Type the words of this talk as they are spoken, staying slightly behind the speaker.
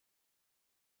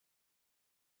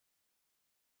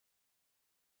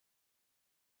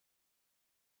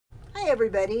Hi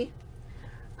everybody.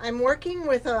 I'm working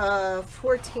with a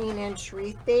 14-inch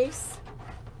wreath base.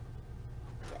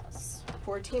 Yes,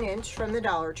 14-inch from the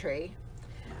Dollar Tree.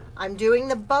 I'm doing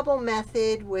the bubble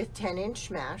method with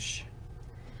 10-inch mesh.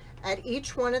 At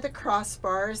each one of the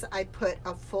crossbars, I put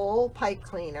a full pipe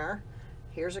cleaner.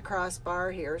 Here's a crossbar,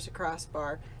 here's a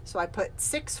crossbar. So I put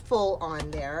 6 full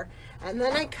on there, and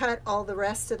then I cut all the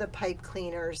rest of the pipe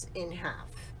cleaners in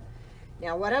half.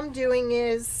 Now what I'm doing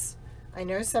is, I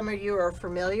know some of you are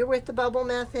familiar with the bubble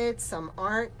method, some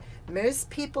aren't. Most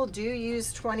people do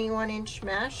use 21-inch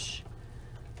mesh,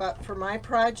 but for my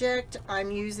project,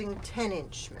 I'm using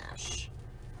 10-inch mesh.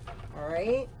 All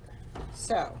right,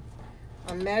 so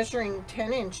I'm measuring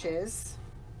 10 inches,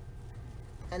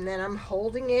 and then I'm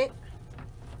holding it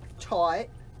taut,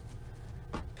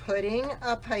 putting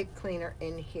a pipe cleaner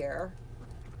in here,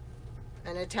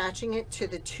 and attaching it to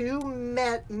the two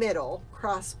middle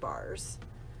crossbars,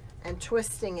 and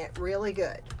twisting it really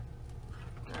good.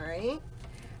 All right,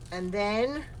 and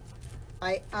then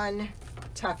I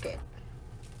untuck it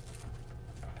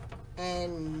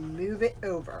and move it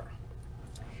over.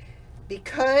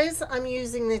 Because I'm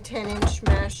using the 10-inch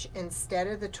mesh instead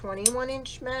of the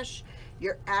 21-inch mesh,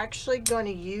 you're actually going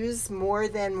to use more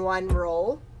than one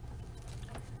roll.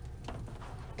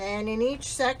 And in each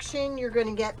section, you're going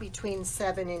to get between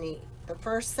 7 and 8. The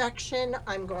first section,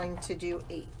 I'm going to do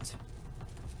 8.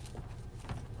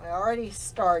 I already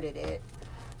started it.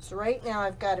 So right now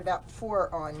I've got about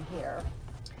 4 on here.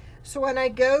 So when I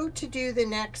go to do the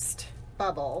next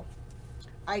bubble,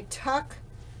 I tuck,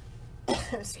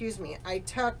 excuse me, I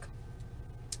tuck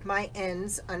my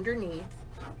ends underneath,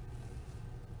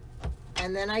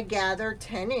 and then I gather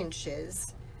 10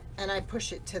 inches and I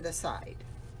push it to the side.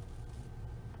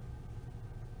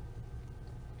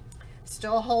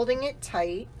 Still holding it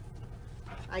tight,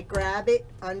 I grab it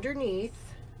underneath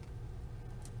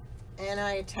and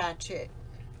I attach it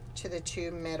to the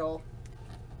two middle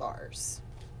bars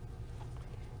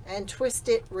and twist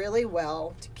it really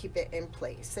well to keep it in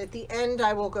place. At the end,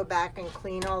 I will go back and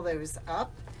clean all those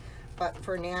up, but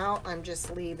for now, I'm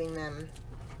just leaving them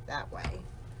that way.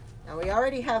 Now we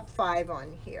already have 5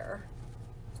 on here.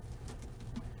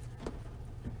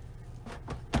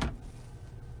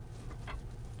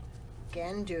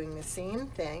 Again, doing the same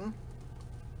thing.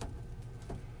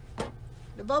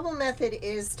 The bubble method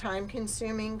is time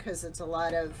consuming because it's a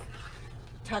lot of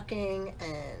tucking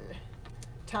and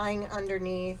tying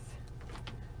underneath,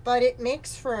 but it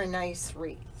makes for a nice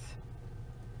wreath.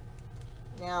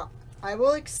 Now, I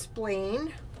will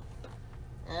explain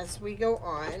as we go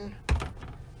on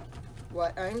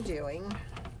what I'm doing.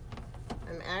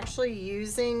 I'm actually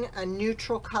using a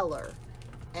neutral color,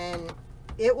 and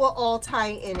it will all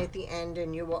tie in at the end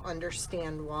and you will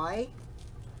understand why.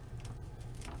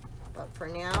 But for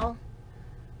now,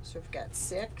 so we've got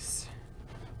 6.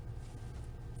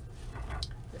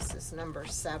 This is number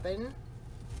 7.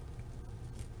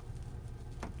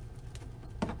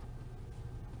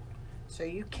 So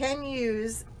you can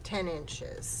use 10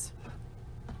 inches.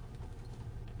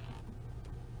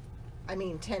 I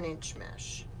mean 10-inch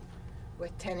mesh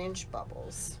with 10-inch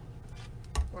bubbles,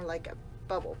 or like a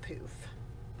bubble poof.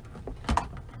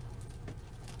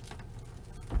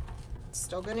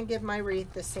 Still going to give my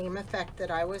wreath the same effect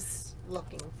that I was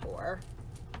looking for.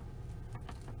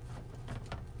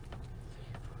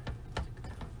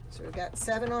 So we've got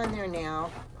 7 on there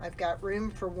now. I've got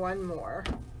room for 1 more.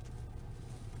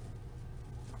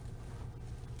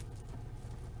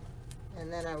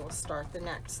 And then I will start the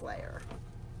next layer.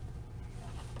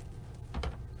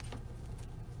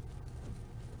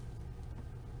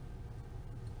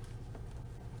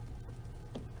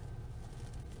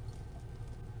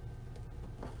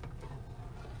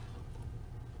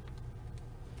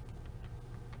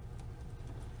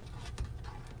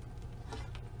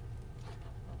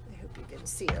 You can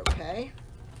see okay.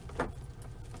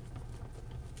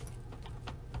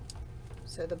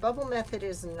 So the bubble method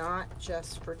is not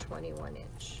just for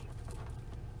 21-inch.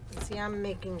 See, I'm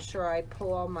making sure I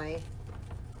pull all my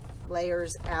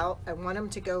layers out. I want them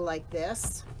to go like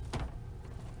this.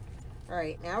 All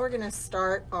right, now we're going to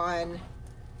start on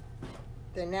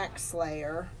the next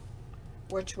layer,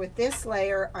 which with this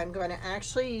layer, I'm going to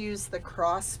actually use the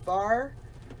crossbar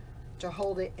to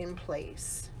hold it in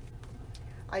place.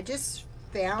 I just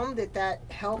found that that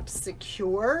helps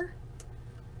secure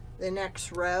the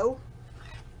next row,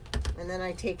 and then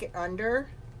I take it under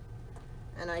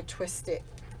and I twist it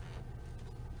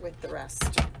with the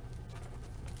rest.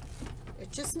 It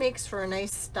just makes for a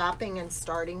nice stopping and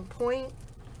starting point.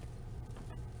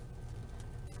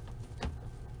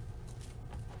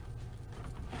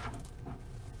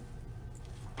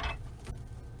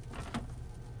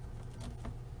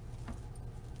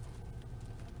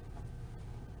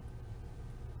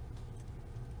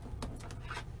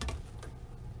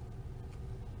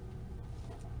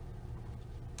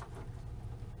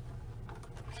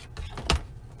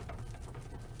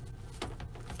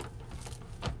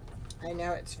 I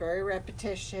know it's very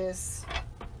repetitious,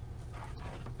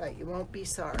 but you won't be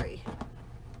sorry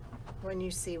when you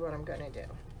see what I'm going to do.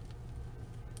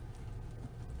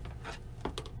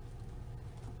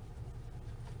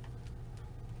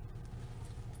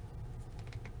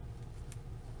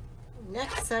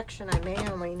 Next section, I may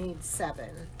only need 7.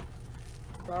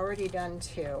 I've already done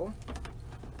 2.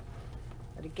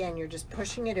 But again, you're just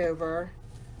pushing it over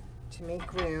to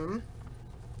make room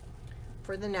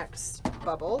for the next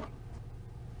bubble.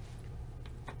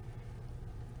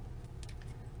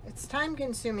 It's time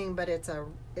consuming, but it's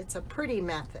a pretty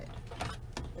method.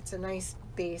 It's a nice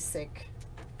basic,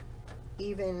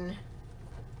 even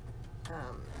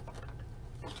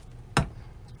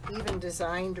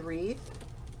designed wreath.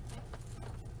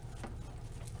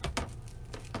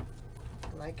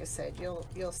 Like I said,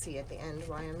 you'll see at the end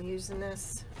why I'm using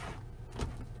this.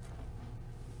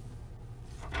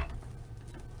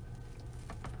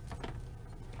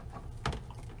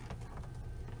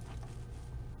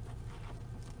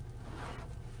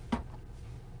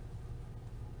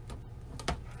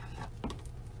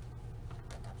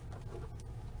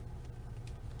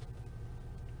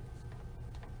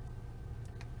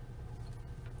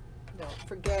 Don't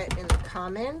forget, in the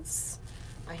comments,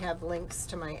 I have links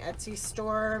to my Etsy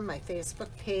store, my Facebook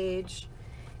page.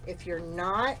 If you're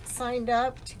not signed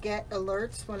up to get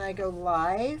alerts when I go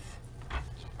live,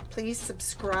 please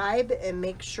subscribe and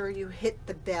make sure you hit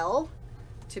the bell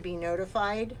to be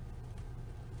notified.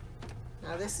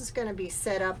 Now this is going to be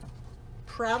set up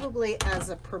probably as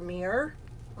a premiere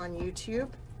on YouTube.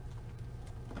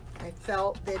 I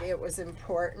felt that it was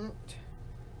important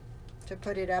to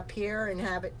put it up here and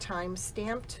have it time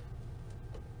stamped.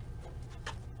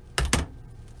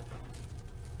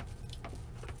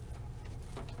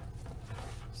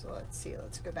 So let's see,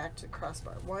 let's go back to the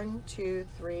crossbar. 1, 2,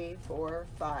 3, 4,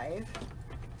 5,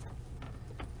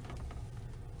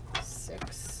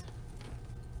 6.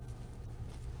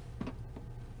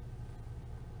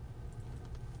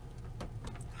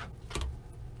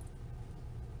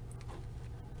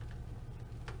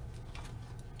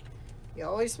 You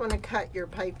always want to cut your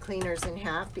pipe cleaners in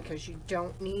half because you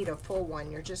don't need a full one.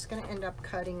 You're just going to end up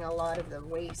cutting a lot of the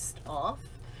waste off.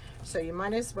 So you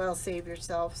might as well save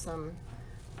yourself some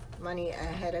money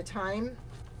ahead of time.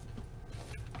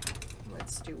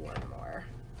 Let's do one more.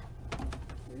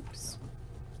 Oops.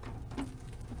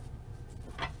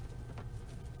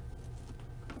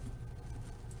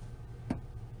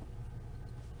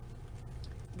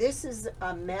 This is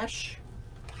a mesh.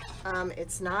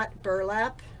 It's not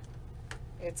burlap.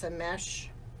 It's a mesh,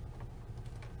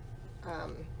 a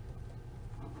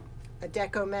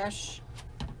deco mesh.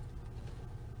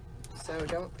 So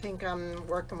don't think I'm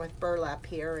working with burlap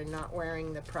here and not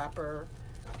wearing the proper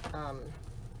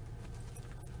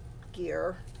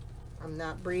gear. I'm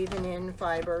not breathing in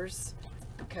fibers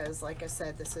because, like I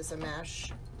said, this is a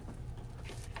mesh.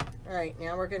 All right,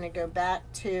 now we're going to go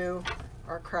back to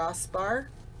our crossbar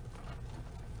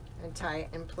and tie it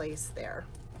in place there.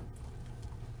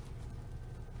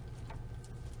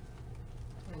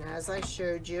 And as I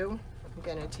showed you, I'm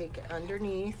going to take it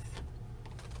underneath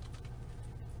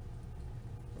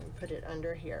and put it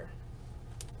under here.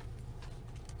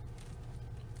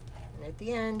 And at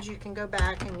the end, you can go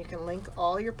back and you can link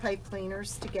all your pipe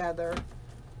cleaners together,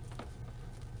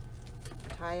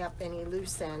 tie up any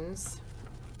loose ends.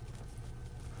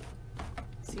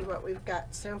 See what we've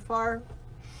got so far?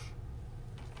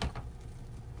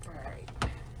 All right.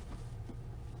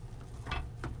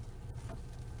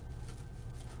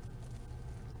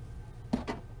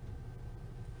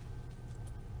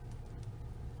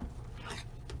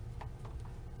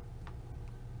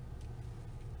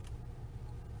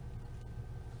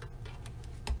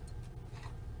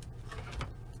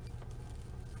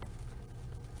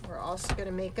 We're also going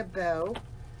to make a bow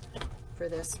for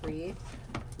this wreath.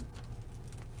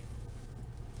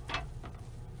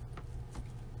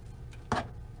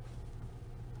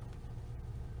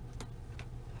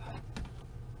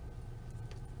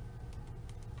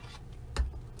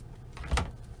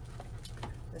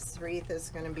 This wreath is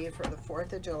going to be for the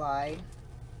 4th of July.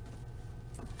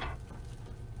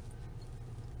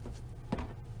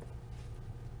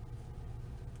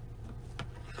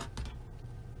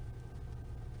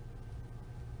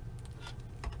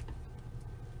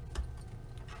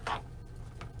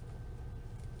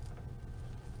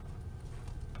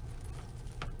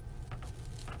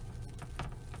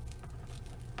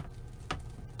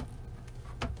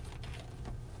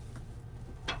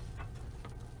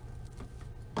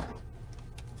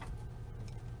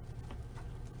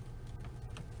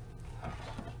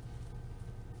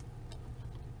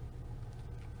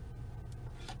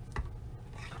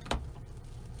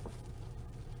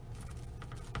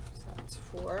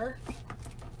 4,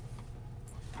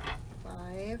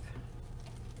 5,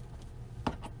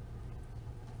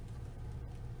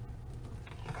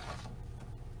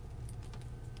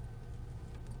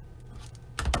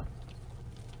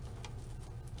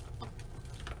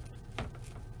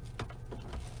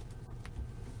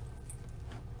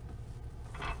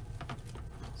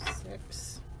 6,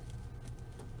 7.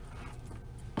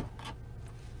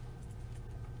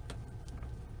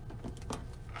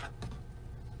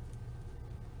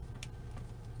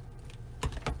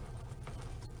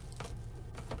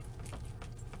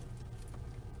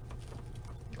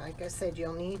 Like I said,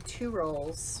 you'll need 2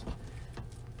 rolls,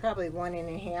 probably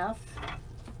 1.5,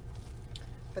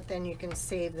 but then you can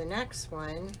save the next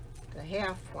one, the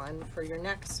half one, for your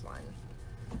next one.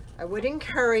 I would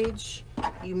encourage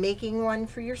you making one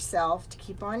for yourself to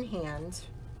keep on hand,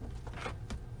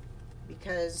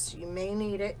 because you may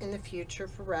need it in the future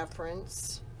for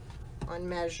reference on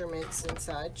measurements and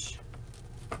such.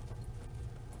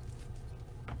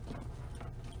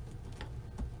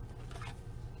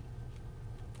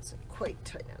 Isn't quite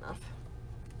tight enough.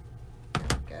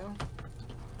 There we go.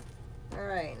 All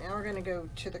right, now we're going to go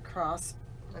to the cross.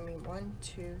 1,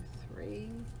 2, 3,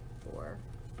 4,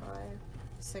 5,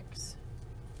 6,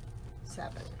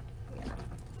 7. Yeah.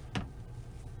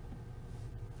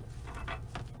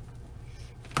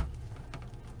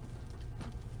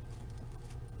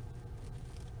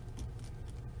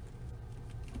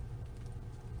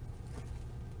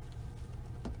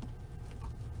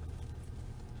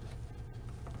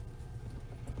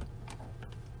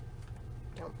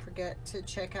 Don't forget to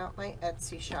check out my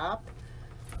Etsy shop.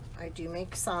 I do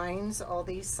make signs. All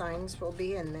these signs will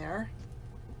be in there.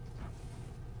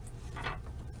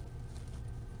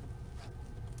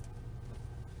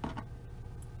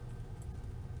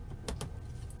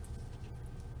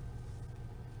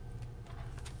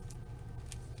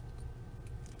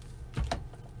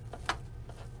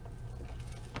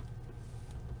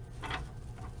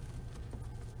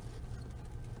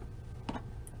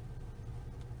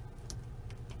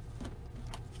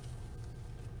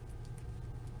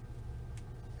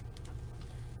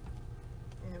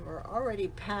 We're already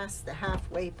past the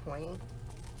halfway point.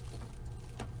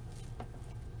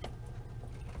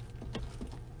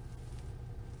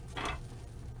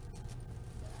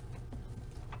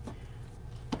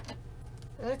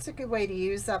 That's a good way to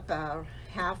use up a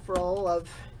half roll of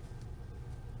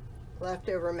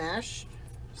leftover mesh.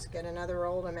 Just get another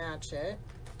roll to match it.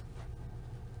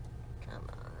 Come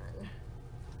on.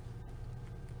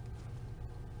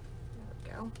 There we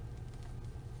go.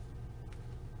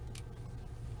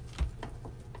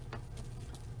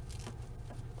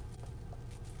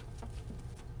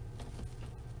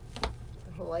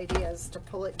 The whole idea is to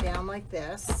pull it down like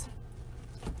this,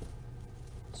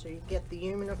 so you get the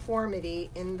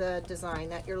uniformity in the design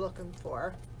that you're looking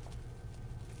for.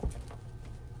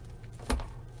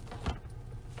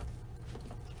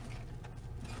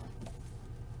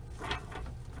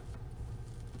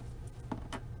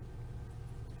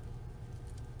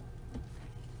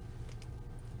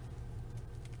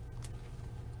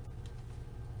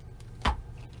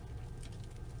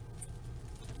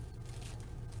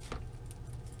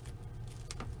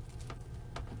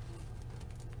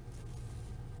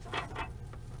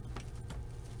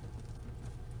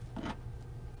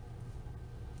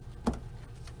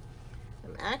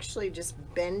 Actually just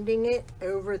bending it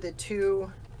over the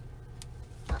 2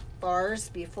 bars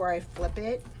before I flip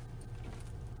it.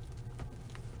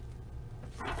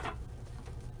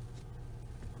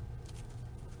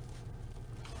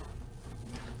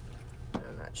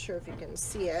 I'm not sure if you can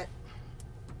see it.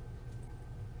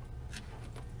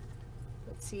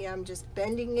 But see, I'm just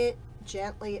bending it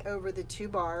gently over the 2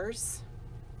 bars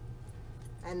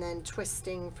and then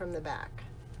twisting from the back.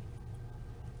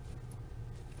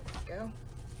 There we go.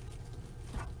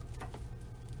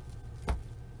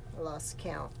 I lost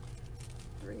count.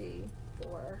 3,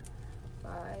 4,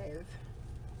 5,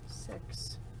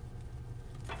 6.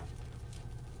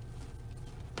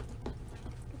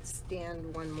 Let's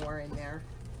stand one more in there.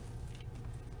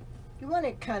 You want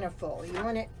it kind of full. You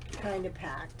want it kind of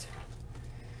packed.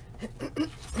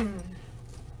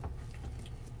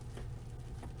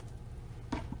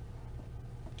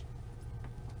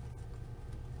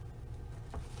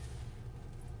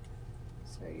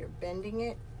 So you're bending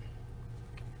it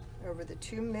over the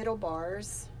 2 middle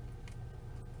bars,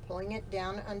 pulling it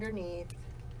down underneath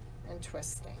and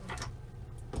twisting.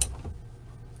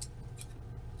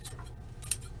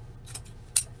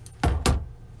 I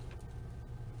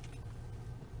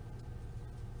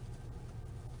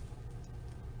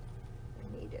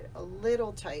need it a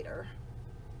little tighter.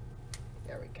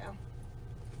 There we go.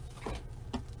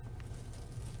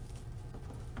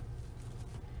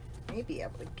 may be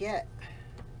able to get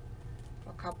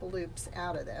a couple loops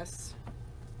out of this.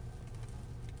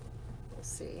 We'll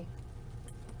see.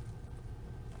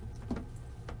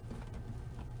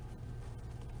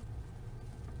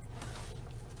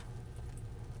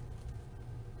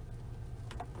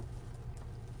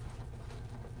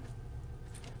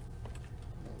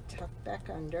 And tuck back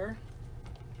under.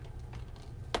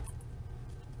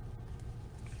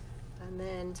 And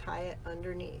then tie it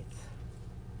underneath.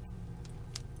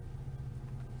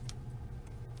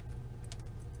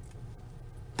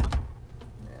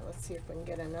 Let's see if we can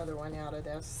get another one out of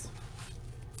this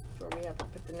before we have to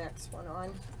put the next one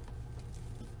on.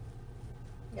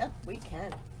 Yep, we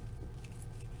can.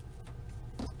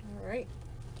 All right.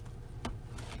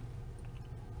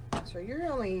 So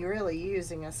you're only really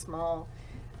using a small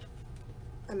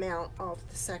amount off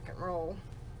the second roll.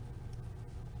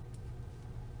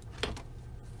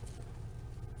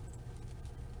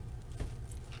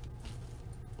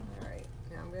 All right,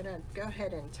 now I'm going to go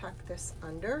ahead and tuck this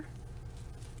under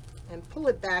and pull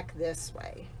it back this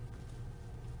way.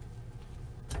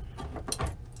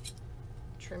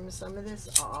 Trim some of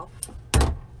this off.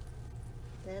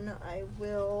 Then I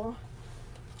will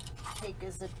take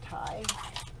a zip tie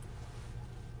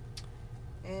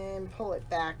and pull it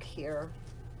back here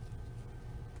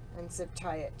and zip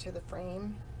tie it to the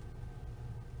frame.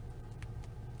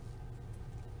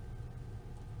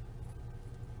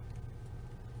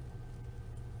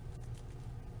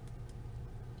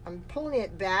 I'm pulling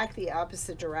it back the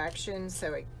opposite direction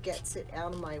so it gets it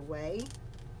out of my way,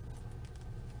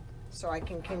 so I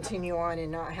can continue on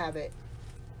and not have it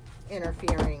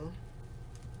interfering.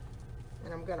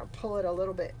 And I'm going to pull it a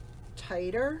little bit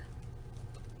tighter.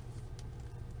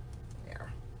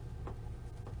 There.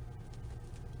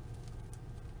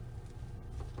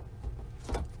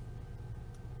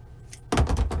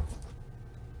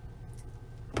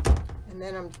 And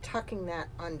then I'm tucking that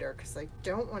under because I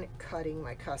don't want it cutting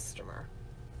my customer.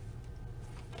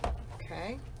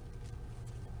 Okay.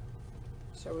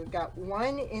 So we've got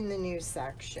one in the new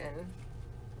section.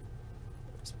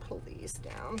 Let's pull these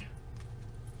down.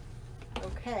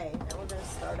 Okay, now we're going to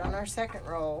start on our second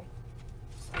roll.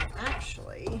 So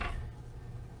actually,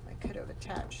 I could have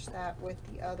attached that with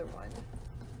the other one.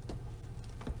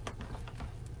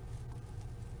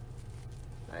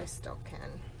 But I still can.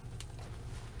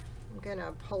 I'm going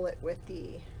to pull it with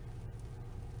the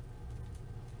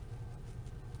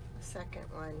second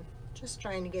one. Just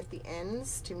trying to get the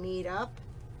ends to meet up.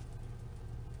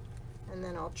 And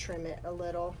then I'll trim it a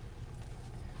little.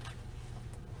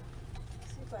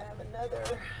 See if I have another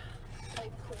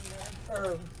pipe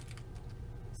cleaner or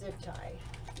zip tie.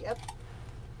 Yep.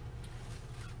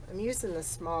 I'm using the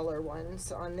smaller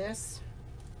ones on this.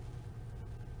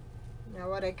 Now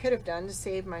what I could have done to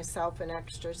save myself an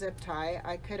extra zip tie,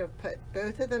 I could have put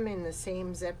both of them in the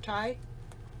same zip tie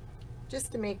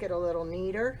just to make it a little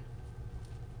neater.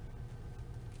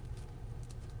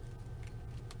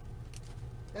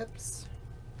 Oops.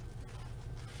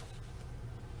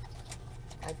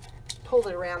 I pulled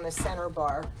it around the center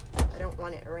bar. I don't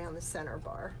want it around the center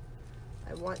bar.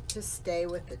 I want to stay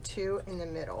with the two in the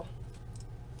middle.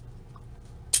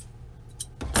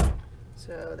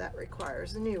 So that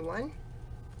requires a new one.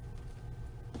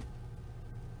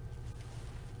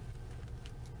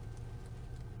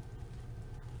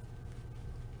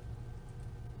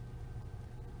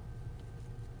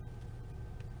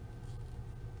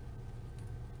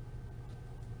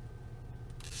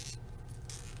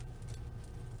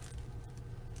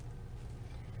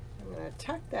 I'm going to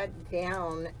tuck that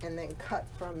down and then cut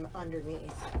from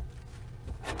underneath.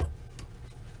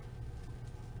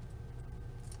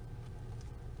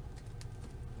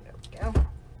 There we go.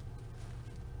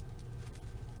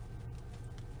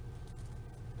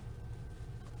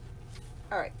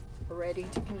 All right, we're ready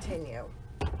to continue.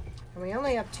 And we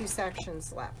only have 2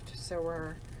 sections left, so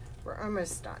we're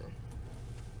almost done.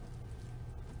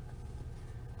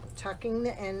 I'm tucking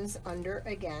the ends under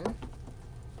again.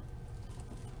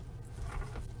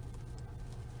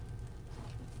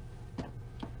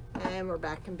 And we're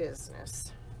back in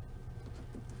business.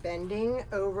 Bending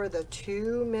over the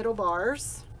 2 middle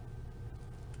bars.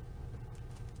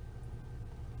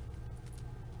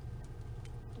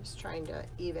 Just trying to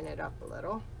even it up a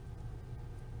little.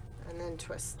 And then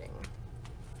twisting.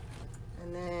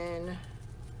 And then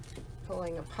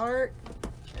pulling apart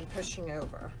and pushing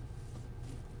over.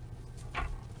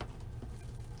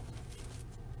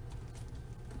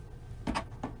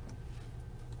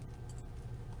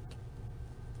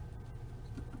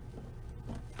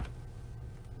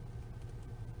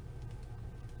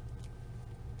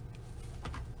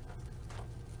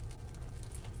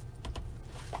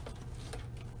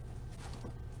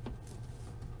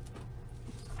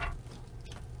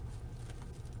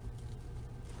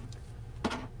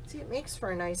 makes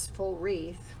for a nice full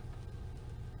wreath.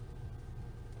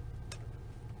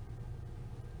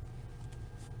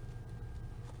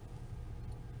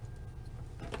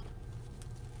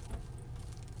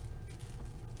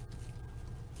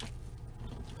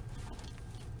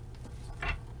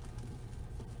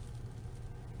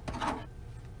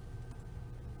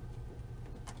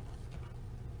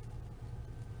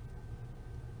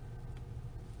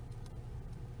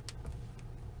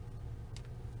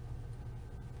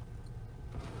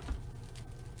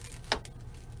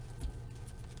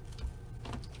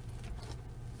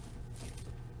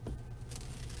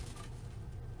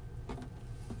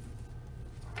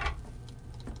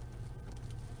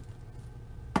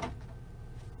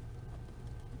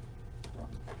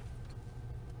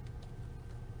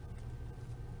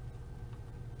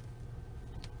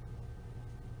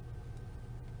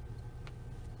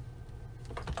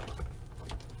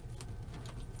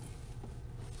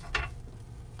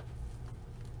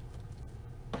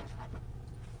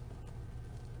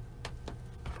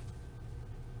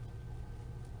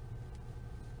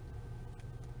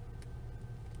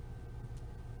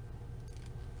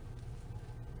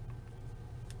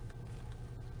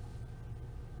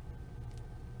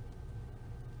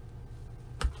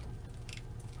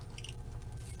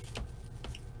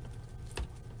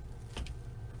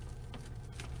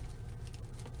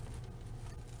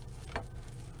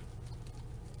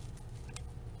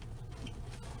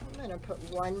 I'm going to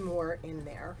put one more in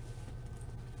there,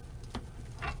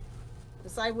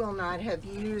 because I will not have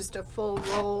used a full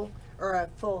roll or a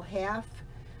full half,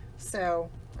 so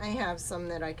I have some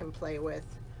that I can play with,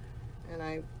 and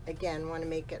I again want to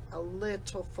make it a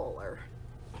little fuller.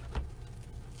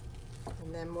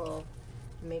 And then we'll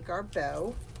make our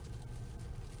bow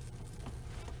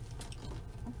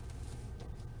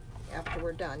after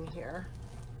we're done here.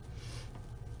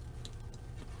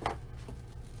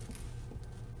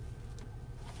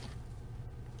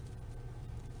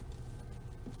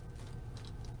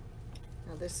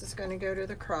 This is going to go to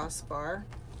the crossbar.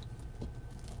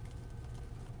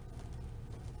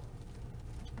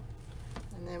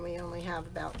 And then we only have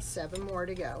about 7 more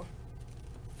to go.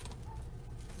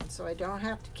 And so I don't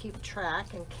have to keep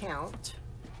track and count.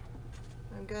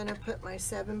 I'm going to put my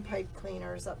 7 pipe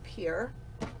cleaners up here,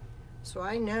 so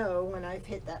I know when I've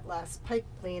hit that last pipe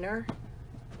cleaner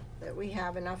that we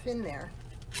have enough in there.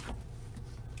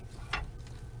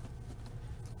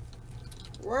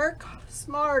 Work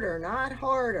smarter, not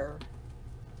harder.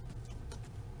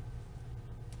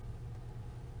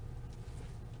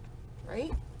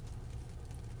 Right?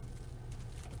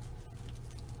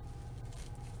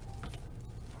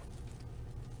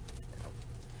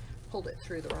 Pulled it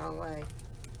through the wrong way.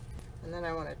 And then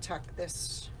I want to tuck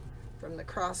this from the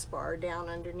crossbar down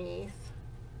underneath.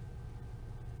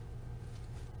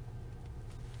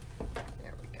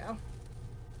 There we go.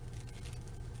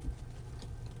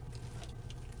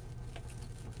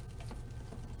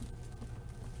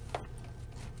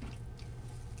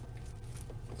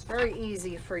 It's very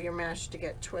easy for your mesh to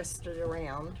get twisted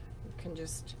around. You can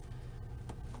just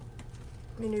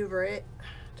maneuver it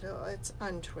till it's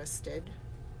untwisted.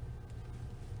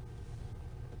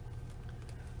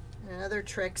 Another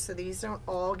trick, so these don't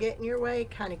all get in your way,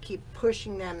 kind of keep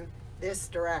pushing them this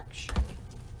direction.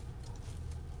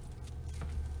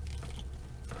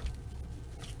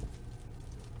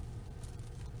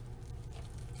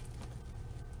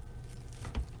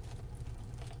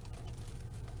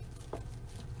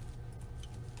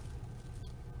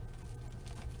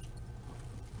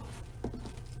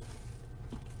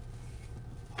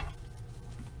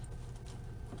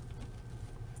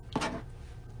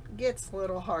 Gets a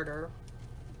little harder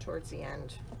towards the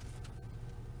end.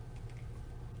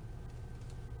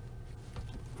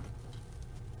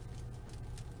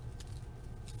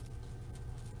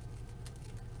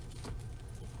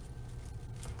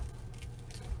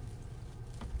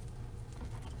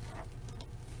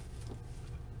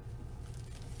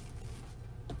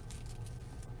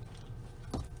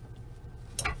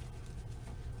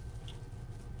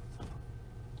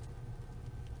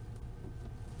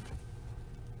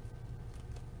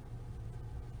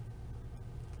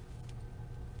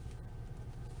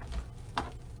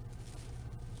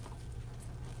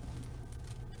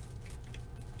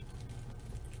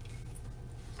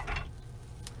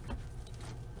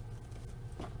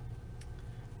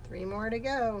 Three more to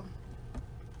go.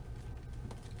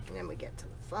 And then we get to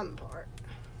the fun part.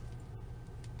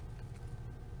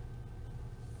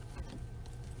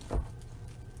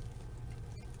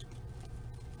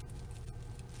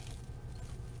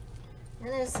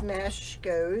 And as mesh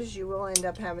goes, you will end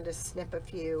up having to snip a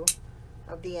few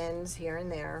of the ends here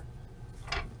and there.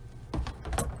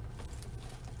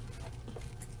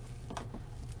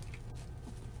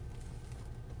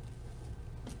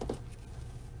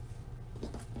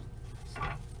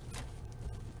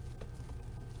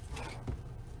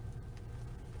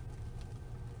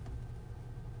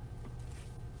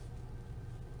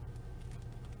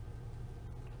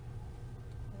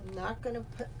 I'm not going to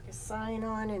put a sign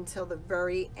on until the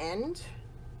very end.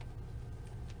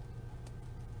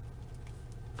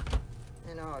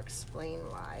 And I'll explain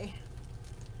why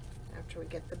after we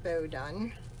get the bow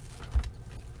done.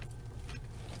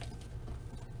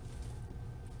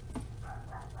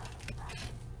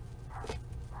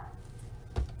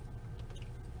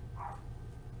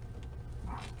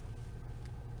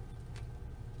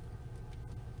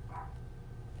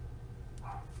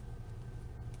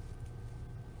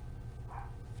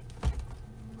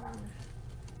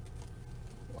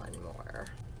 One more.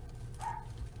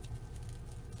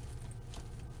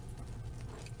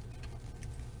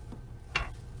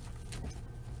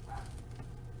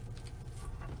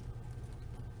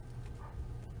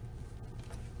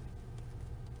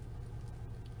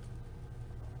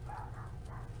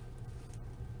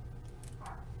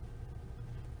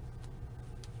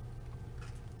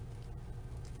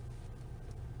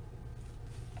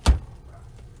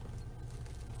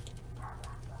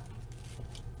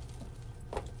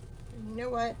 You know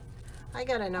what? I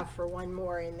got enough for one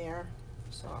more in there,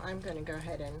 so I'm going to go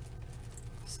ahead and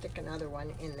stick another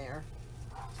one in there.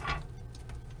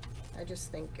 I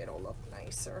just think it'll look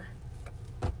nicer.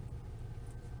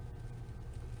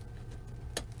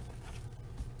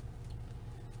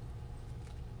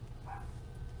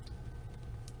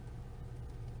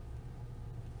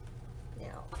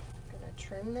 Now, I'm going to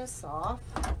trim this off,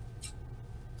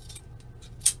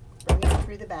 bring it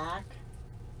through the back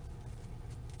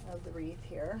of the wreath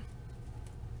here.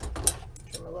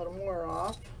 Trim a little more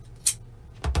off.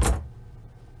 Then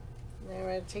I'm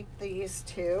going to take these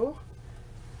two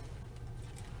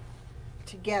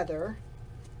together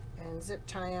and zip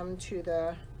tie them to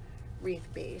the wreath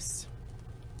base.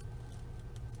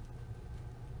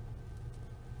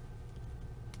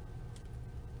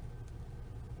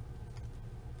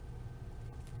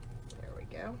 There we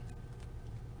go.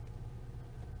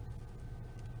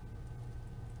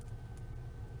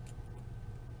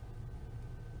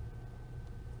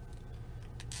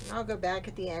 I'll go back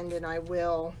at the end and I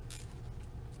will,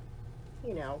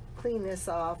 you know, clean this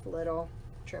off a little,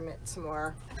 trim it some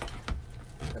more.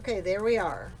 Okay, there we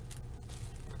are.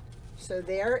 So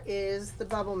there is the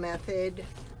bubble method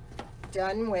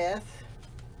done with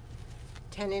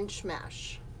 10-inch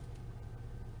mesh.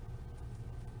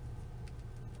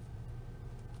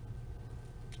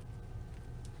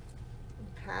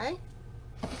 Okay.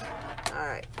 All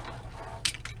right.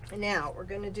 And now we're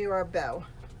going to do our bow.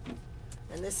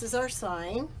 And this is our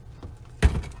sign.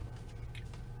 It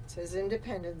says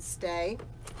Independence Day.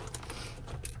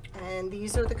 And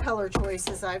these are the color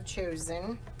choices I've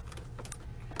chosen.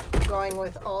 I'm going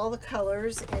with all the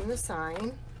colors in the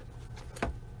sign.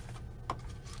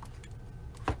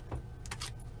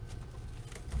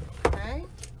 Okay.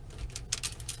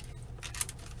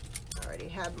 I already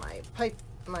have my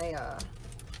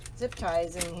zip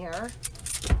ties in here.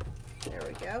 There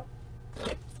we go.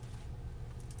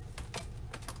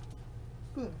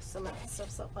 Ooh, some of that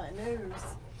stuff's up my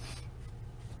nose.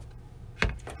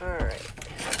 Alright.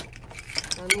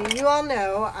 I mean, you all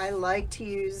know I like to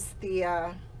use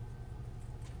the,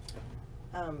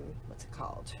 what's it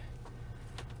called?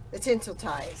 The tinsel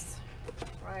ties.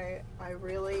 I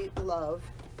really love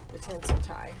the tinsel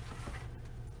tie.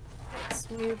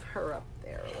 Let's move her up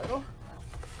there a little.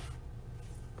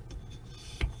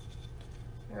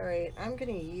 Alright, I'm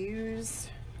going to use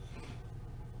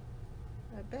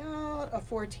about a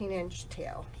 14-inch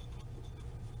tail.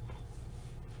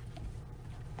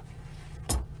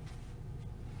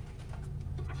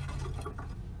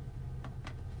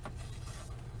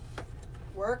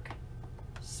 Work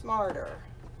smarter,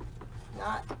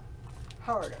 not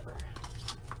harder.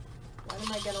 When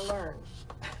am I going to learn?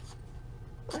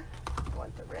 I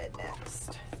want the red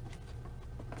next.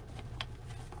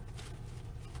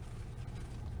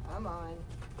 Come on.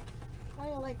 How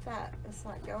do you like that? It's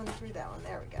not going through that one.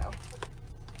 There we go.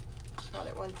 Thought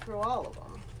it went through all of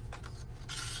them.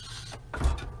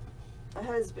 My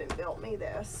husband built me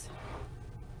this.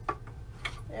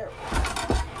 There we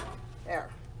go. There.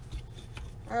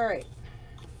 Alright.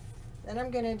 Then I'm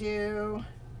going to do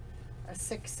a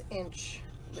 6-inch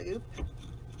loop.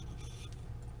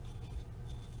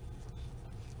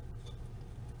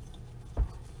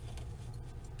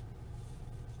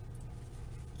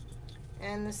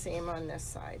 And the same on this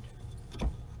side. I'm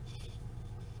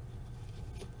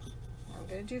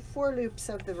going to do 4 loops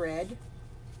of the red.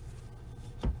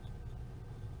 And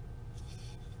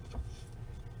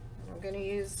I'm going to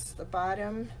use the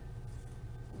bottom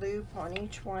loop on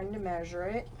each one to measure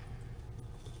it.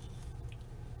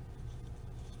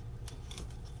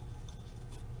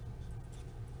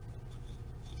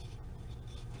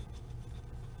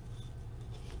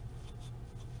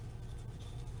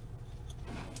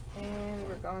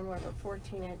 on with a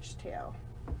 14-inch tail.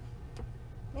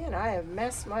 Man, I have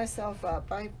messed myself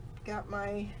up. I got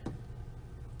my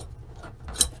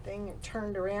thing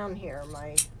turned around here,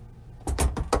 my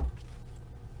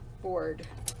board,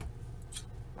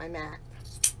 my mat.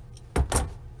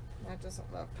 That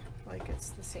doesn't look like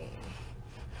it's the same.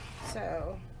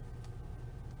 So,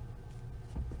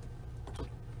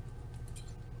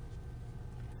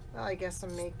 well, I guess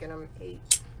I'm making them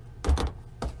 8.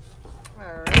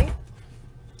 Alright.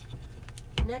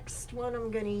 Next one I'm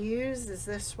going to use is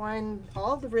this one.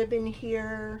 All the ribbon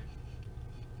here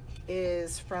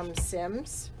is from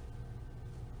Sims.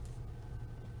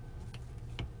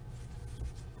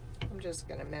 I'm just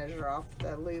going to measure off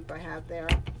the loop I have there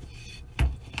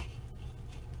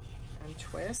and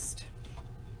twist.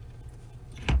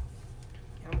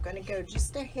 I'm going to go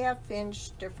just a 1/2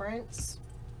 inch difference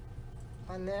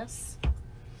on this.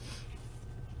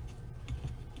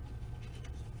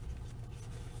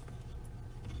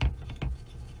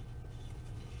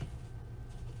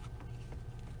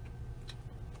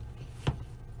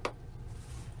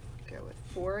 Go with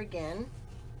 4 again.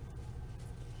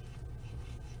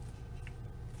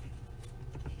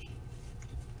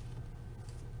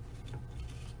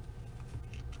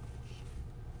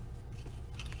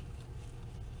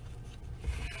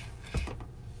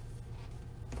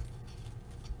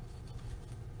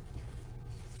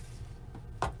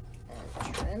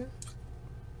 Trim.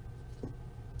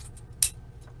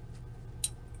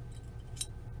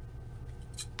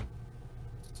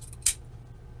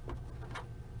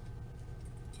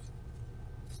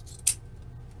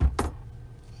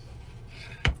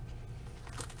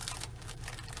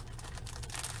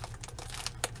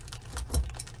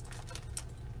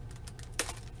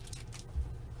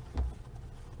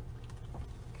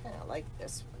 Kind of like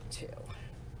this one too.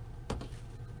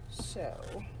 So,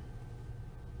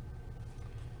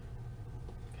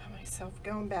 got myself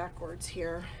going backwards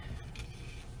here.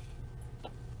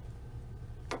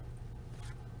 I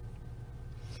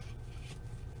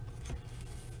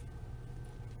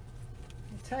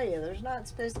tell you, there's not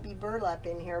supposed to be burlap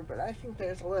in here, but I think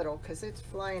there's a little because it's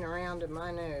flying around in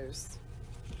my nose.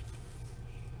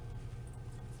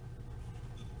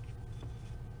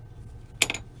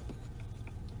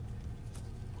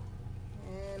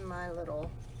 And my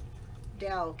little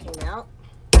dowel came out.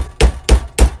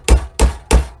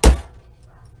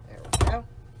 There we go.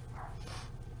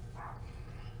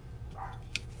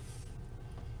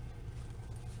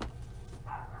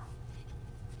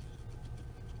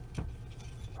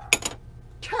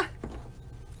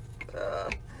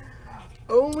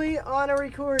 Only on a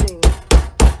recording.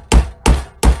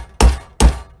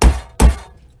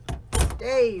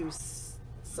 Hey, you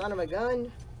son of a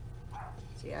gun.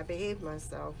 See, I behaved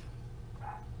myself.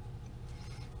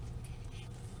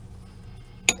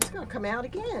 It's gonna come out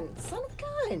again. Son of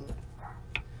a gun.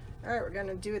 Alright, we're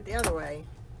gonna do it the other way.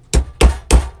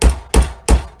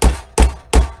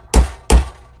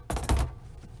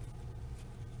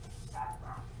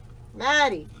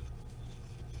 Maddie.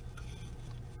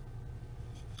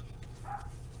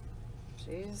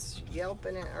 She's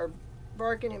yelping at, or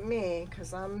barking at me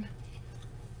because I'm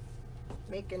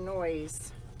making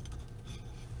noise.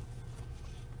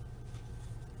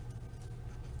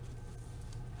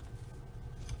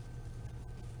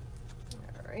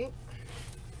 All right.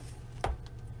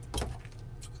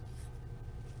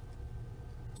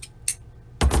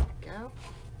 There we go.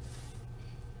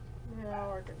 Now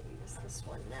we're going to use this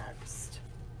one next.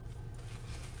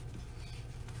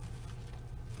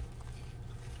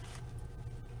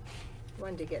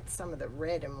 Wanted to get some of the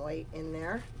red and white in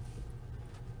there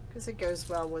because it goes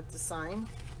well with the sign.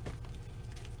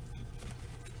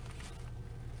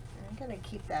 And I'm going to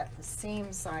keep that the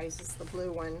same size as the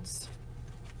blue ones.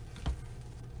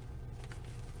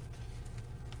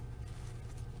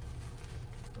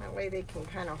 That way they can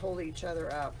kind of hold each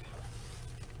other up.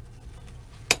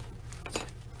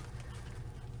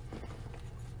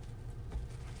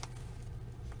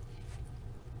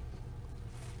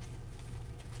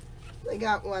 We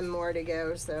got one more to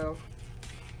go, so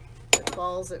if it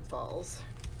falls, it falls.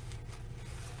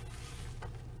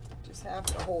 Just have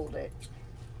to hold it.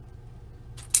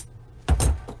 I'm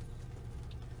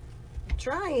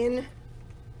trying.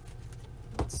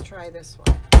 Let's try this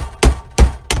one.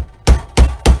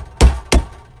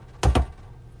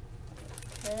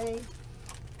 Okay.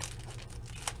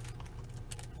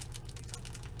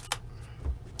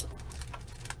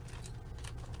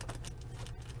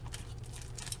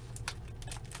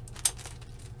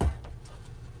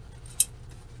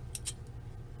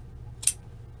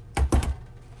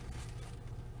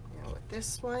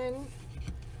 This one,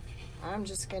 I'm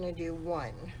just going to do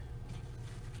one.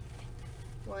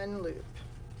 one loop.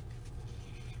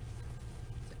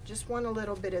 Just want a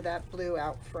little bit of that blue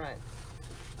out front.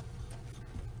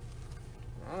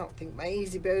 I don't think my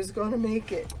Easy Bow is going to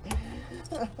make it.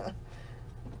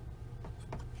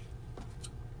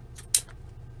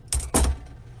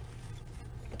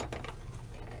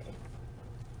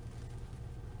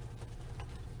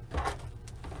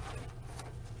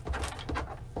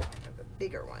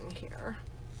 Bigger one here.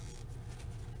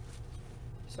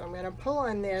 So I'm going to pull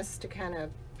on this to kind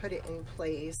of put it in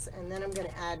place, and then I'm going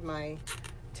to add my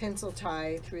tinsel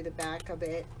tie through the back of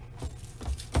it,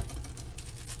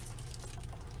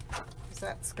 because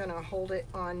that's going to hold it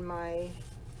on my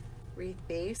wreath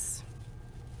base.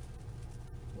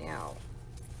 Now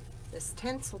this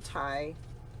tinsel tie,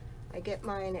 I get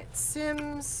mine at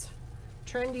Sims,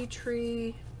 Trendy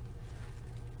Tree.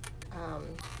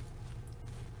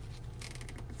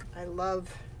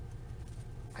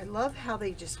 I love how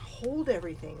they just hold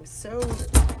everything so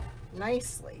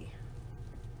nicely.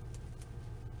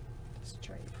 Just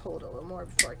try and pull it a little more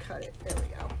before I cut it. There we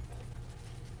go.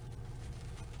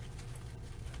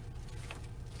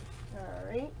 All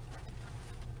right.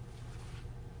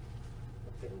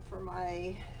 Looking for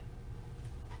my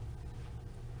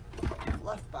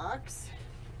fluff box.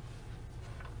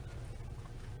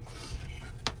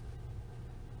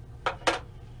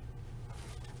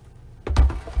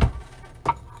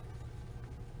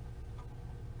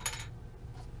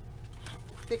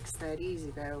 Fix that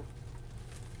Easy Bow.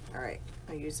 All right,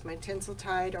 I use my tinsel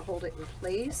tie to hold it in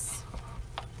place.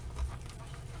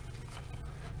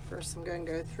 First, I'm going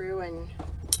to go through and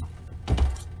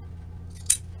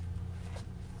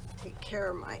take care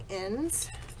of my ends.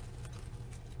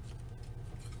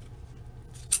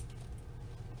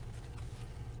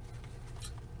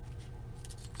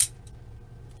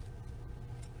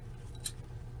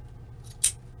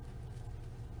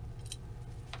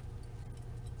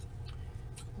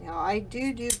 Now I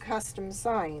do custom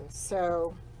signs,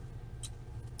 so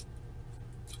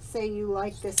say you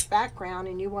like this background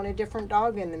and you want a different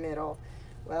dog in the middle,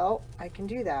 well, I can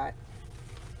do that.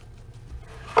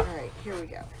 All right, here we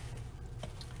go.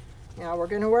 Now we're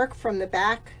going to work from the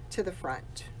back to the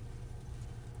front.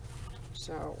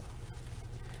 So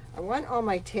I want all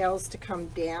my tails to come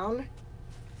down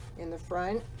in the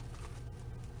front.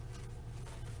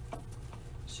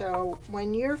 So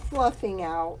when you're fluffing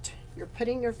out, you're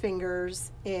putting your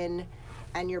fingers in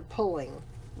and you're pulling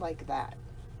like that.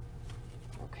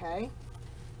 Okay?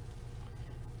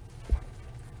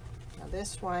 Now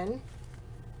this one,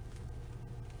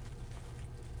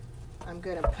 I'm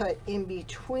going to put in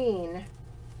between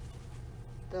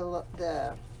so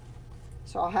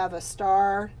I'll have a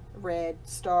star, red,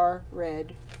 star,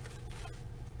 red.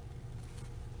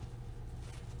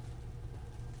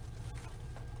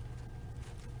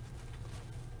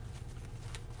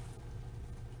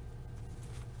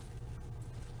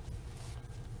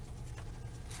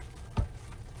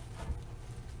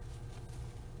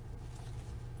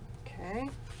 Okay,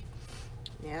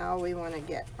 now we want to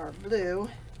get our blue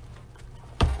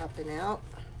up and out.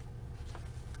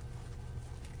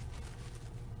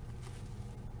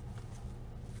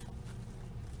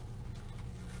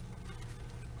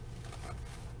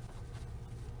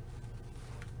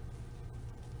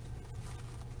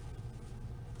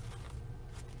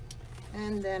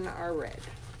 And then our red.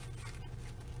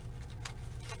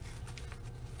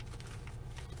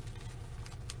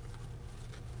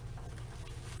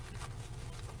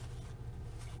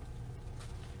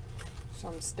 So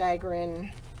I'm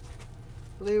staggering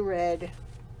blue, red,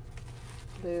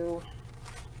 blue,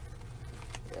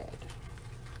 red.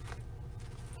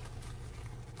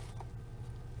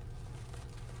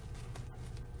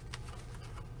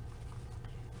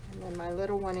 And then my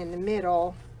little one in the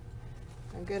middle,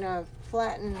 I'm going to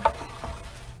flatten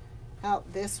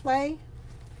out this way,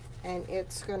 and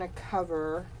it's going to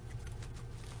cover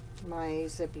my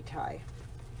zippy tie.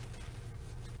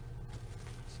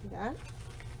 See that?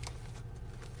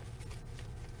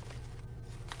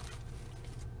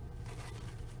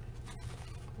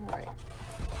 All right.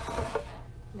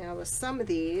 Now with some of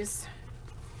these,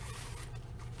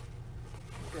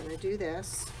 I'm going to do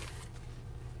this.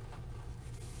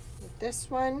 With this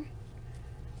one,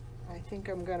 I think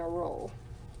I'm going to roll.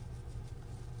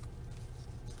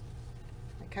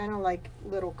 I kind of like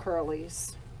little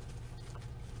curlies.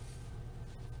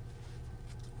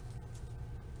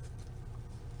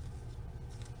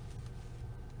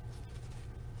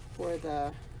 For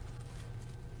the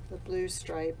blue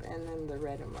stripe and then the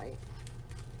red and white.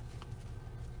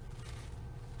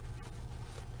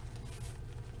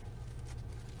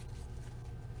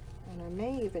 And I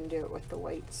may even do it with the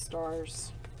white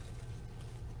stars.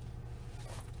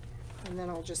 And then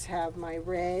I'll just have my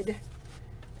red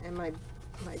and my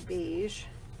beige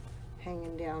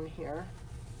hanging down here.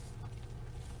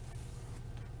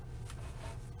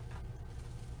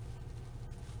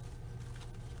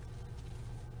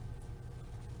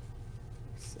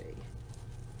 Let's see.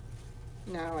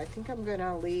 No, I think I'm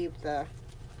gonna leave the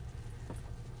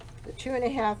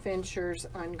 2.5 inchers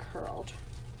uncurled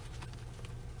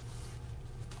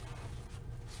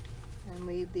and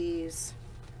leave these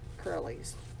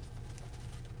curlies.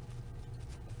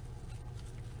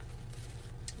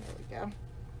 There we go.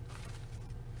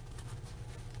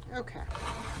 Okay,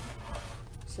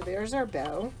 so there's our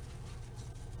bow.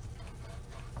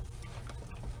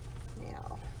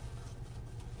 Now,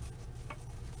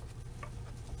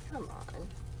 come on.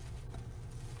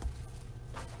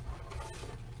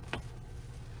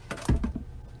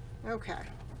 Okay,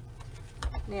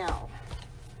 now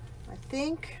I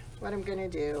think what I'm going to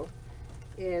do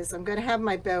is I'm going to have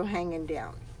my bow hanging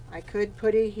down. I could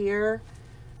put it here,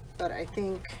 but I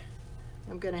think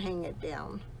I'm going to hang it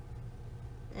down.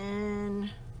 And I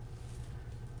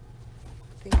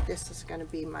think this is going to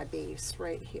be my base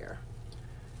right here.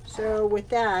 So with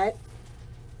that,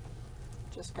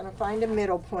 just going to find a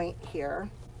middle point here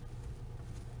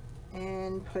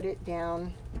and put it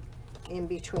down in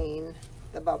between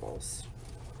the bubbles.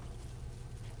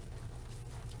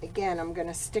 Again, I'm going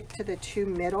to stick to the 2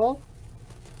 middle.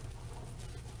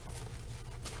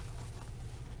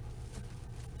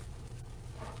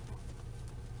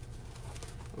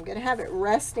 I'm going to have it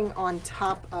resting on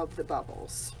top of the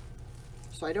bubbles.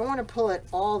 So I don't want to pull it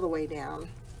all the way down.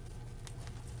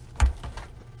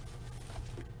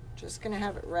 Just going to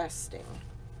have it resting.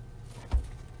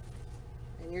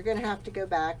 And you're going to have to go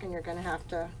back and you're going to have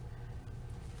to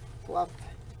fluff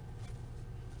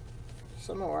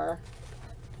some more.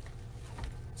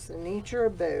 It's the nature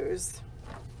of bows.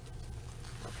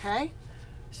 Okay,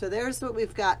 so there's what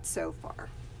we've got so far.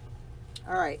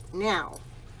 All right, now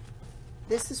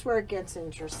this is where it gets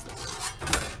interesting.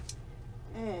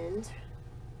 And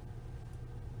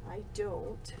let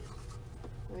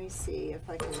me see if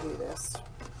I can do this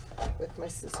with my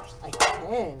scissors. I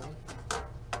can.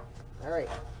 All right,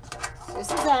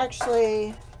 this is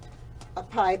actually a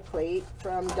pie plate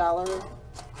from Dollar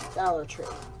Tree,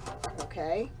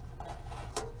 okay?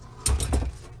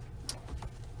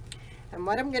 And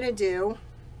what I'm going to do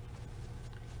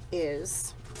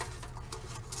is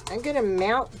I'm going to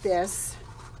mount this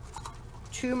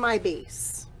to my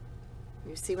base.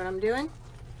 You see what I'm doing?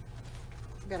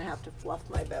 I'm going to have to fluff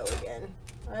my bow again.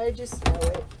 I just know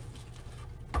it.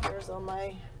 There's all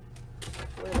my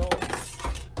little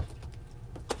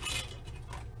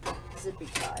zippy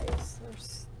ties.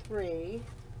 There's 3.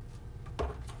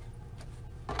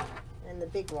 And the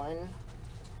big one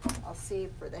I'll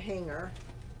save for the hanger.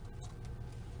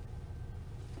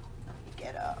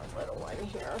 Get a little one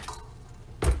here.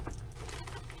 There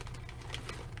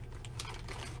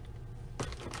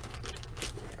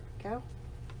we go.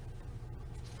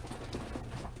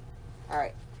 All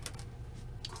right.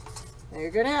 Now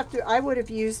you're gonna have to, I would have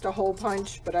used a hole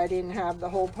punch, but I didn't have the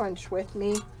hole punch with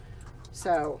me.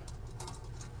 So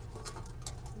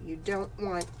you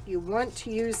want to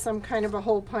use some kind of a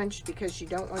hole punch because you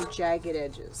don't want jagged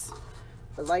edges.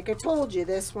 But like I told you,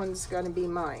 this one's gonna be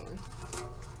mine.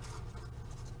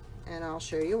 And I'll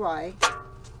show you why.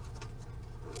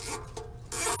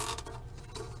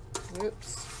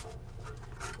 Oops,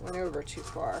 went over too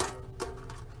far.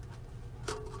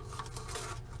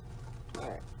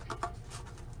 Alright,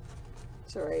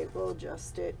 it's alright, we'll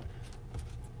adjust it.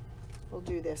 We'll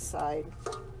do this side.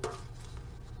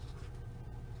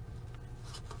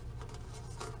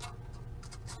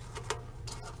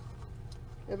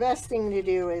 The best thing to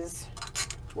do is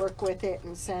work with it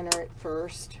and center it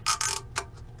first.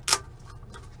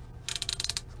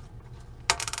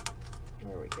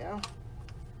 There we go.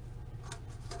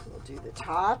 We'll do the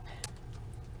top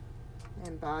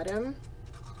and bottom.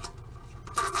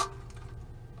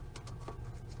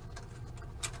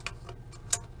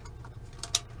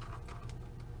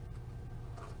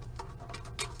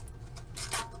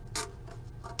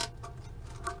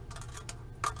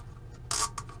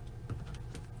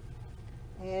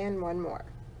 And one more.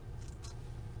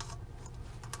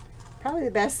 Probably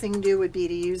the best thing to do would be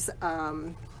to use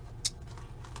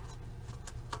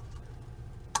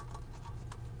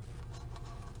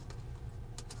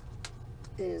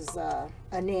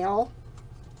a nail,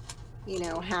 you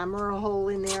know, hammer a hole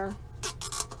in there.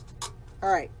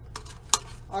 All right,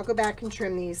 I'll go back and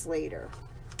trim these later,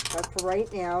 but for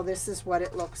right now, this is what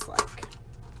it looks like.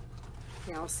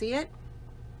 Now see it?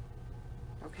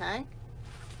 Okay.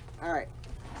 All right.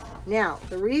 Now,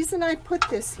 the reason I put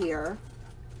this here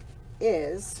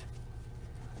is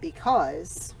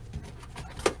because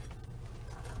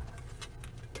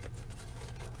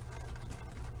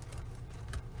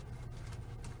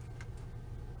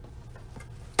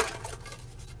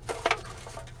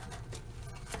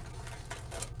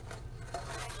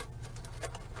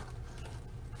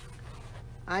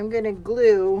I'm going to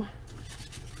glue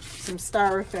some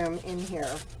styrofoam in here,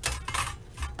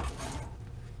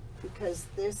 because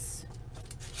this,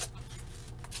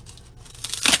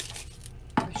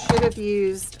 I should have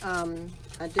used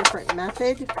a different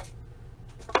method,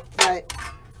 but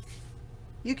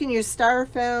you can use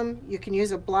styrofoam, you can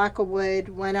use a block of wood.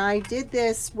 When I did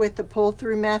this with the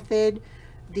pull-through method,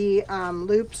 the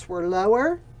loops were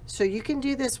lower, so you can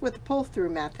do this with the pull-through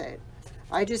method.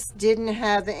 I just didn't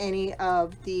have any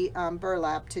of the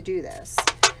burlap to do this.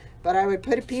 But I would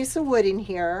put a piece of wood in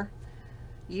here,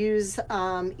 use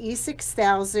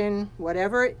E6000,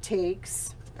 whatever it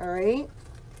takes, all right?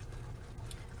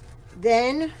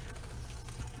 Then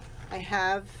I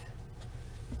had,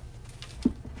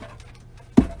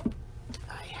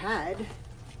 and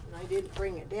I didn't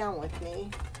bring it down with me.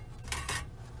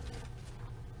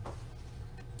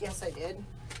 Yes, I did.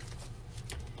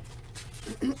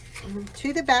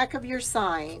 To the back of your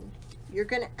sign, you're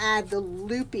going to add the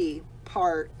loopy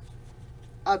part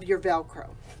of your Velcro.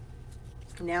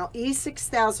 Now,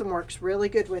 E6000 works really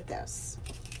good with this.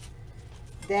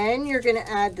 Then you're going to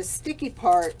add the sticky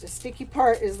part. The sticky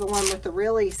part is the one with the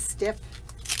really stiff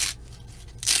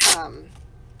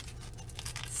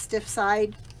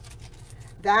side.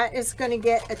 That is going to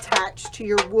get attached to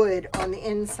your wood on the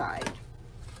inside.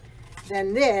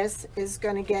 Then this is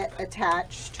going to get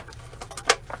attached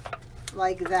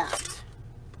like that.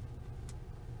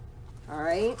 All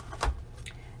right.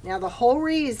 Now, the whole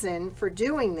reason for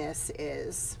doing this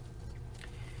is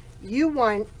you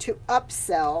want to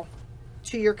upsell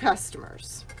to your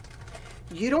customers.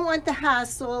 You don't want the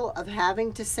hassle of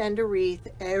having to send a wreath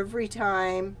every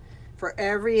time for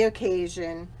every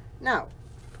occasion. No.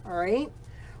 All right.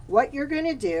 What you're going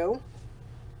to do,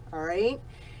 all right,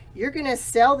 you're going to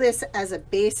sell this as a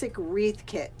basic wreath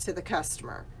kit to the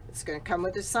customer. It's going to come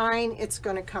with a sign. It's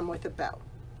going to come with a bow.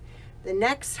 The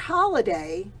next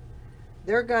holiday,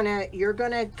 you're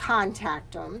gonna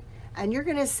contact them, and you're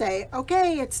gonna say,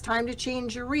 okay, it's time to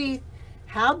change your wreath.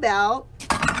 How about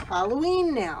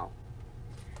Halloween now?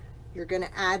 You're gonna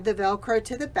add the Velcro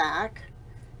to the back.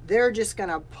 They're just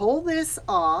gonna pull this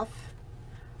off,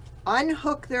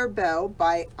 unhook their bow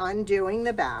by undoing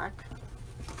the back,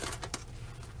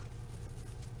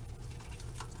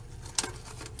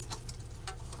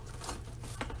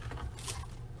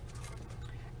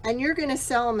 and you're gonna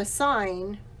sell them a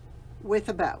sign with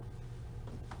a bow.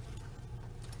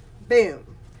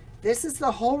 Boom. This is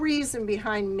the whole reason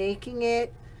behind making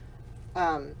it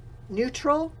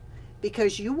neutral,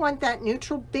 because you want that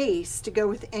neutral base to go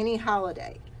with any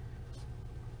holiday.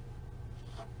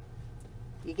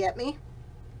 You get me?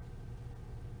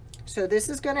 So this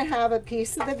is going to have a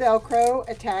piece of the Velcro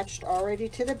attached already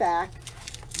to the back.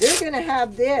 They're going to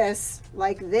have this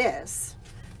like this.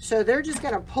 So they're just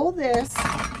going to pull this,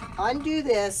 undo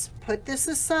this, put this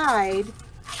aside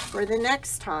for the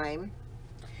next time.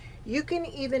 You can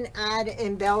even add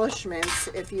embellishments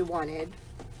if you wanted.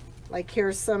 Like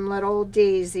here's some little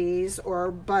daisies or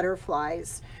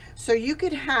butterflies. So you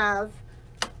could have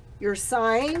your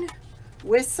sign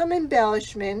with some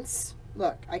embellishments.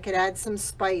 Look, I could add some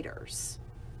spiders,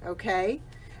 okay?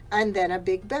 And then a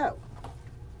big bow.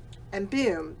 And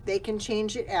boom, they can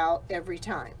change it out every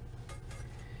time.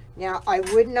 Now, I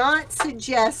would not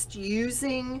suggest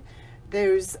using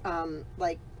those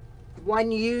like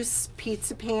one-use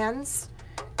pizza pans.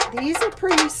 These are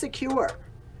pretty secure.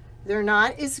 They're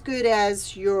not as good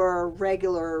as your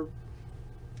regular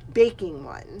baking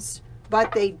ones,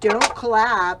 but they don't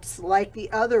collapse like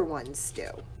the other ones do.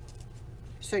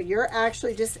 So you're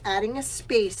actually just adding a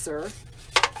spacer,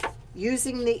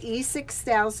 using the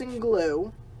E6000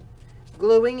 glue,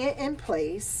 gluing it in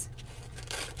place.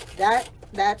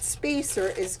 That spacer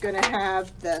is going to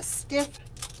have the stiff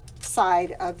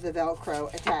side of the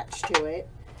Velcro attached to it,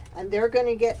 and they're going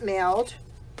to get mailed.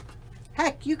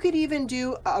 Heck, you could even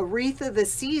do a wreath of the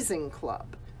season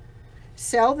club.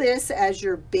 Sell this as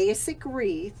your basic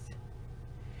wreath,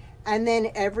 and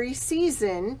then every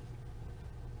season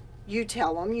you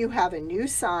tell them you have a new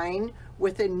sign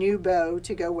with a new bow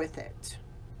to go with it.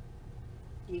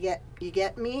 You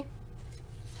get me?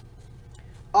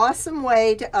 Awesome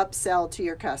way to upsell to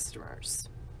your customers.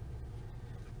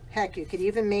 Heck, you could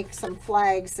even make some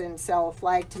flags and sell a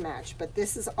flag to match, but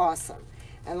this is awesome.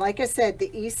 And like I said, the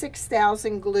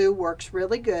E6000 glue works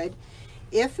really good.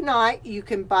 If not, you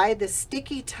can buy the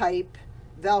sticky type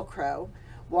Velcro.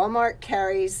 Walmart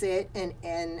carries it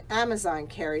and Amazon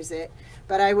carries it.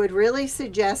 But I would really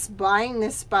suggest buying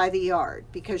this by the yard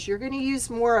because you're going to use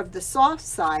more of the soft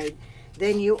side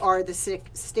than you are the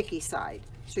sticky side.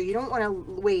 So you don't want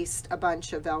to waste a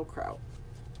bunch of Velcro.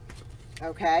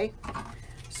 Okay?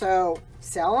 So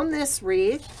sell them this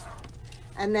wreath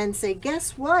and then say,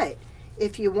 guess what?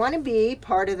 If you want to be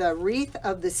part of the Wreath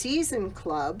of the Season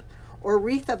Club or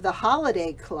Wreath of the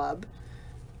Holiday Club,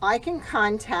 I can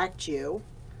contact you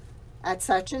at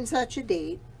such and such a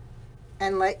date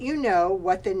and let you know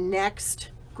what the next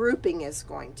grouping is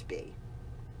going to be.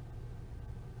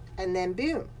 And then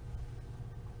boom.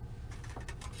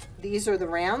 These are the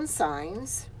round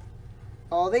signs.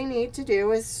 All they need to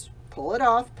do is pull it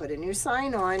off, put a new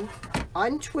sign on,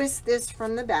 untwist this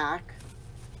from the back,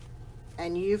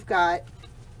 and you've got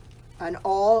an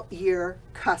all-year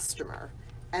customer.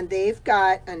 And they've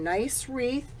got a nice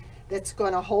wreath that's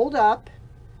going to hold up.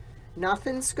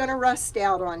 Nothing's going to rust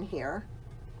out on here.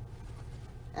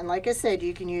 And like I said,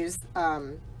 you can use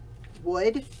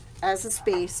wood as a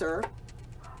spacer.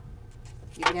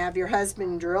 You can have your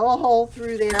husband drill a hole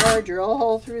through there, drill a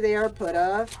hole through there, put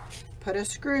a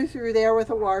screw through there with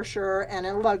a washer and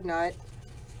a lug nut,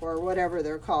 or whatever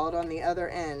they're called, on the other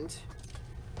end.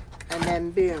 And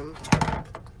then boom.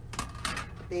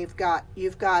 You've got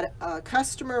a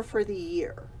customer for the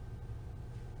year.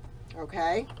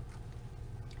 Okay?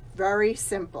 Very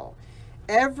simple.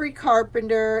 Every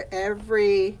carpenter,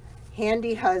 every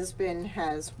handy husband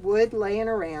has wood laying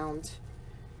around,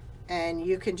 and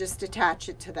you can just attach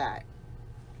it to that.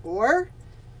 Or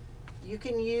you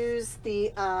can use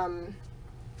the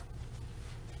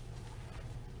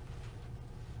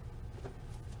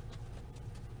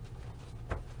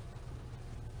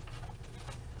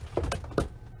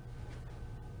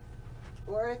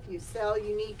or if you sell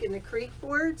Unique in the Creek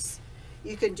boards,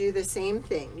 you can do the same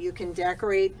thing. You can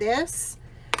decorate this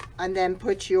and then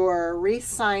put your wreath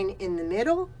sign in the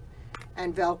middle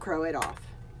and Velcro it off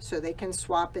so they can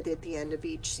swap it at the end of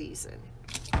each season.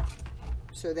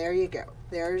 So there you go.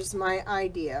 There's my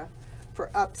idea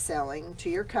for upselling to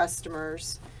your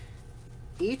customers.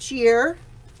 Each year,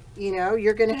 you know,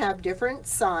 you're going to have different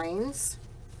signs.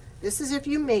 This is if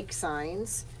you make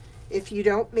signs. If you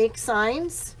don't make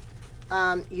signs,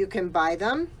 you can buy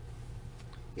them.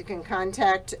 You can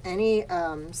contact any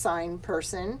sign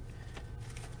person.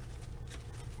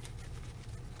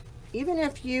 Even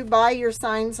if you buy your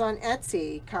signs on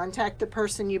Etsy, contact the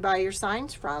person you buy your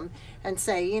signs from and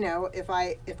say, you know, if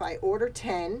I order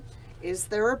 10, is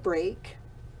there a break?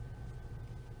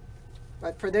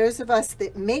 But for those of us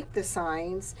that make the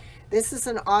signs, this is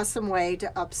an awesome way to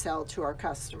upsell to our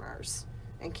customers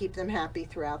and keep them happy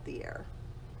throughout the year.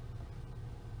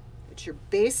 It's your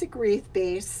basic wreath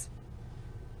base.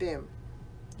 Boom,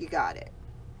 you got it.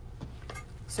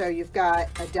 So you've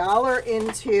got $1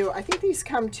 into, I think these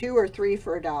come 2 or 3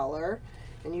 for $1.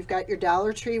 And you've got your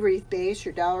Dollar Tree wreath base,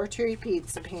 your Dollar Tree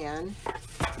pizza pan.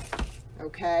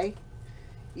 Okay.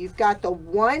 You've got the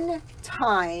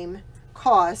one-time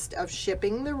cost of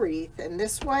shipping the wreath. And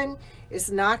this one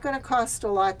is not going to cost a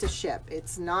lot to ship.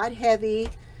 It's not heavy,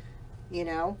 you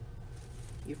know.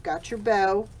 You've got your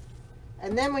bow.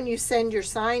 And then when you send your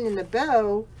sign in the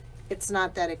bow, it's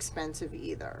not that expensive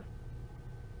either.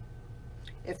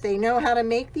 If they know how to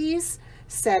make these,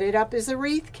 set it up as a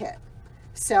wreath kit.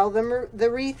 Sell them the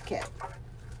wreath kit.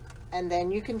 And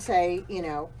then you can say, you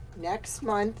know, next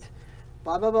month,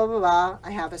 blah, blah, blah, blah, blah, I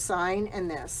have a sign and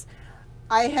this.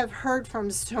 I have heard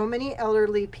from so many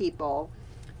elderly people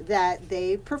that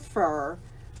they prefer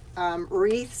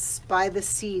wreaths by the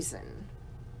season.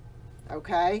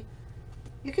 Okay?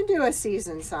 You can do a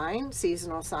seasonal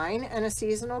sign, and a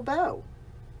seasonal bow.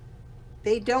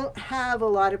 They don't have a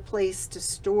lot of place to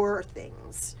store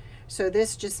things, so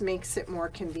this just makes it more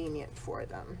convenient for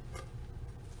them.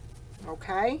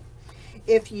 Okay?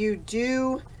 If you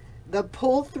do the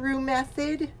pull-through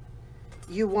method,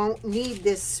 you won't need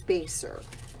this spacer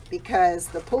because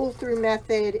the pull-through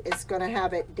method is going to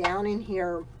have it down in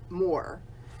here more.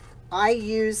 I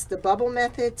used the bubble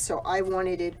method, so I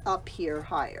wanted it up here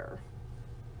higher.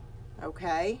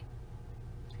 Okay?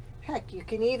 Heck, you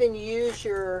can even use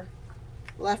your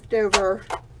leftover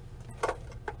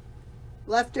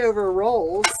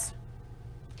rolls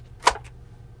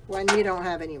when you don't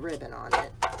have any ribbon on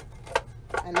it.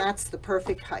 And that's the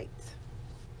perfect height.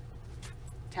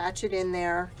 Attach it in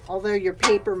there, although your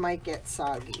paper might get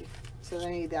soggy. So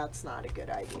maybe that's not a good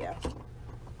idea.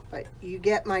 But you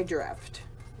get my drift.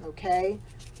 Okay?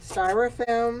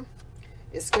 Styrofoam.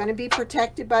 It's going to be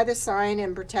protected by the sign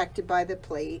and protected by the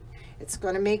plate. It's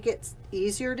going to make it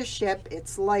easier to ship.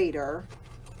 It's lighter.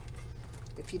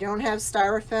 If you don't have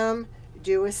styrofoam,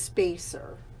 do a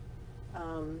spacer.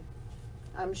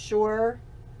 I'm sure,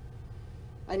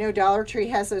 I know Dollar Tree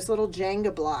has those little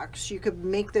Jenga blocks. You could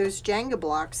make those Jenga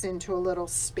blocks into a little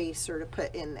spacer to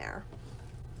put in there.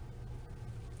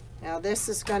 Now this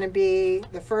is going to be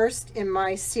the first in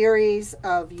my series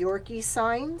of Yorkie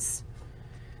signs.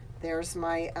 There's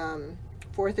my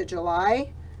 4th of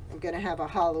July. I'm going to have a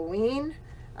Halloween.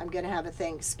 I'm going to have a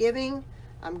Thanksgiving.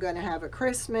 I'm going to have a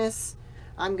Christmas.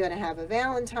 I'm going to have a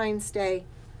Valentine's Day.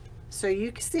 So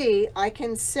you can see I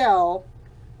can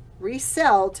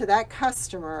resell to that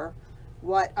customer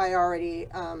what I already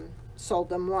sold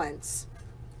them once.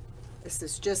 This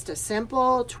is just a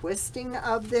simple twisting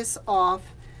of this off,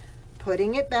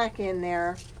 putting it back in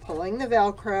there, pulling the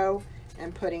Velcro,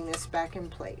 and putting this back in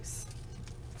place.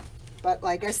 But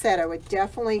like I said, I would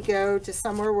definitely go to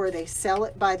somewhere where they sell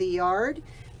it by the yard,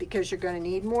 because you're going to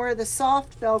need more of the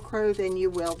soft Velcro than you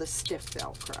will the stiff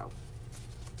Velcro.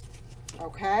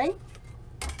 Okay?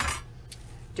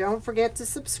 Don't forget to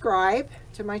subscribe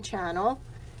to my channel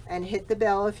and hit the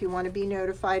bell if you want to be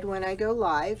notified when I go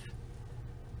live.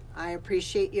 I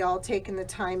appreciate you all taking the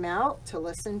time out to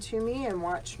listen to me and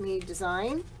watch me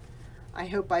design. I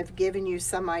hope I've given you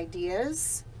some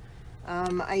ideas.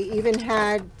 I even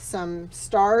had some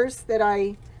stars that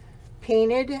I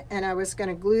painted, and I was going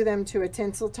to glue them to a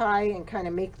tinsel tie and kind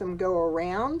of make them go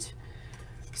around.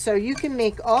 So you can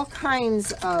make all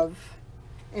kinds of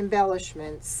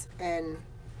embellishments and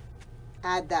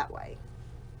add that way.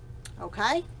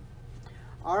 Okay?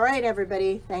 All right,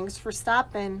 everybody. Thanks for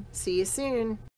stopping. See you soon.